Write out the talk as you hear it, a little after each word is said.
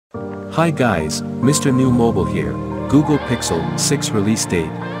Hi guys, Mrnewmobile here. Google Pixel 6 release date,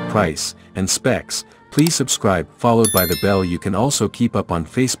 price, and specs. Please subscribe followed by the bell. You can also keep up on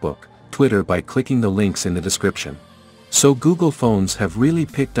Facebook, Twitter by clicking the links in the description. So Google phones have really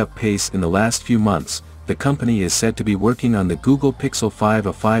picked up pace in the last few months. The company is said to be working on the Google Pixel 5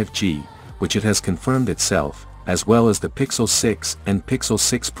 a 5G, which it has confirmed itself, as well as the Pixel 6 and Pixel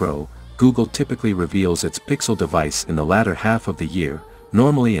 6 Pro. Google typically reveals its Pixel device in the latter half of the year.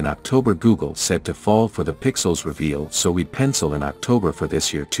 Normally in October. Google said to fall for the Pixel's reveal, so we'd pencil in October for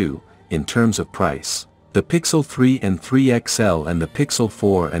this year too. In terms of price, the Pixel 3 and 3 XL and the Pixel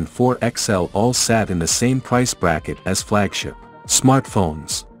 4 and 4 XL all sat in the same price bracket as flagship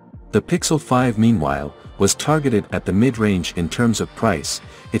smartphones. The Pixel 5 meanwhile, was targeted at the mid-range in terms of price.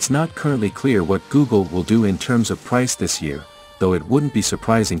 It's not currently clear what Google will do in terms of price this year, though it wouldn't be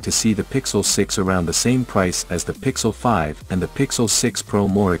surprising to see the Pixel 6 around the same price as the Pixel 5 and the Pixel 6 Pro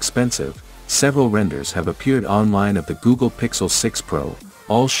more expensive. Several renders have appeared online of the Google Pixel 6 Pro,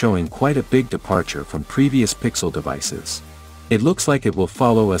 all showing quite a big departure from previous Pixel devices. It looks like it will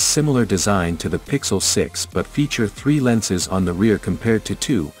follow a similar design to the Pixel 6 but feature 3 lenses on the rear compared to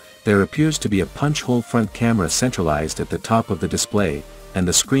 2. There appears to be a punch-hole front camera centralized at the top of the display, and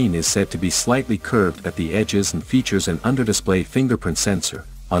the screen is said to be slightly curved at the edges and features an under-display fingerprint sensor.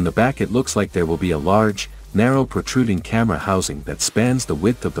 On the back it looks like there will be a large, narrow protruding camera housing that spans the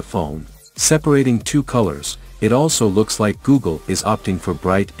width of the phone, separating 2 colors. It also looks like Google is opting for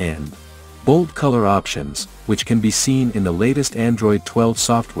bright and bold color options, which can be seen in the latest Android 12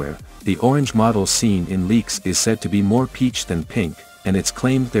 software. The orange model seen in leaks is said to be more peach than pink, and it's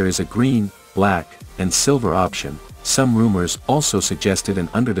claimed there is a green, black, and silver option. Some rumors also suggested an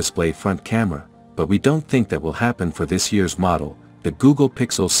under-display front camera, but we don't think that will happen for this year's model. The Google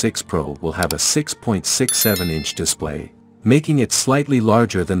Pixel 6 Pro will have a 6.67-inch display, making it slightly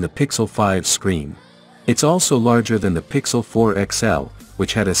larger than the Pixel 5 screen. It's also larger than the Pixel 4 XL,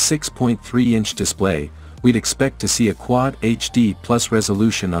 which had a 6.3-inch display. We'd expect to see a Quad HD Plus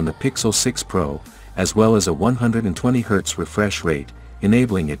resolution on the Pixel 6 Pro, as well as a 120Hz refresh rate,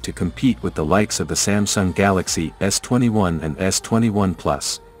 enabling it to compete with the likes of the Samsung Galaxy S21 and S21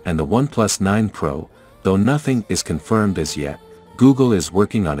 Plus, and the OnePlus 9 Pro. Though nothing is confirmed as yet, Google is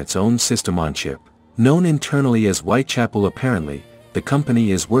working on its own system-on-chip, known internally as Whitechapel. Apparently, the company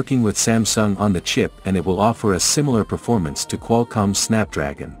is working with Samsung on the chip and it will offer a similar performance to Qualcomm's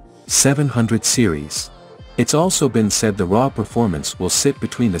Snapdragon 700 series. It's also been said the raw performance will sit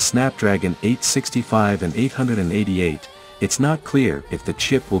between the Snapdragon 865 and 888. It's not clear if the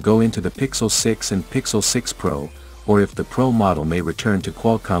chip will go into the Pixel 6 and Pixel 6 Pro, or if the Pro model may return to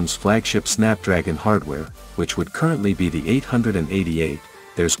Qualcomm's flagship Snapdragon hardware, which would currently be the 888.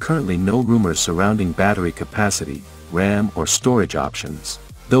 There's currently no rumors surrounding battery capacity, RAM or storage options,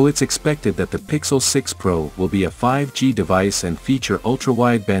 though it's expected that the Pixel 6 Pro will be a 5G device and feature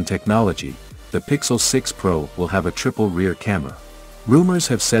ultra-wideband technology. The Pixel 6 Pro will have a triple rear camera. Rumors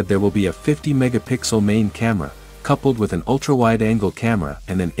have said there will be a 50-megapixel main camera, coupled with an ultra-wide-angle camera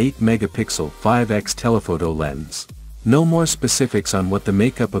and an 8-megapixel 5x telephoto lens. No more specifics on what the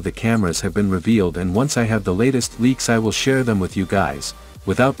makeup of the cameras have been revealed, and once I have the latest leaks I will share them with you guys.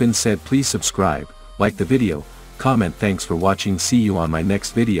 Without being said, please subscribe, like the video, comment. Thanks for watching. See you on my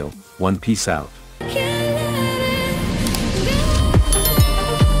next video. Peace out.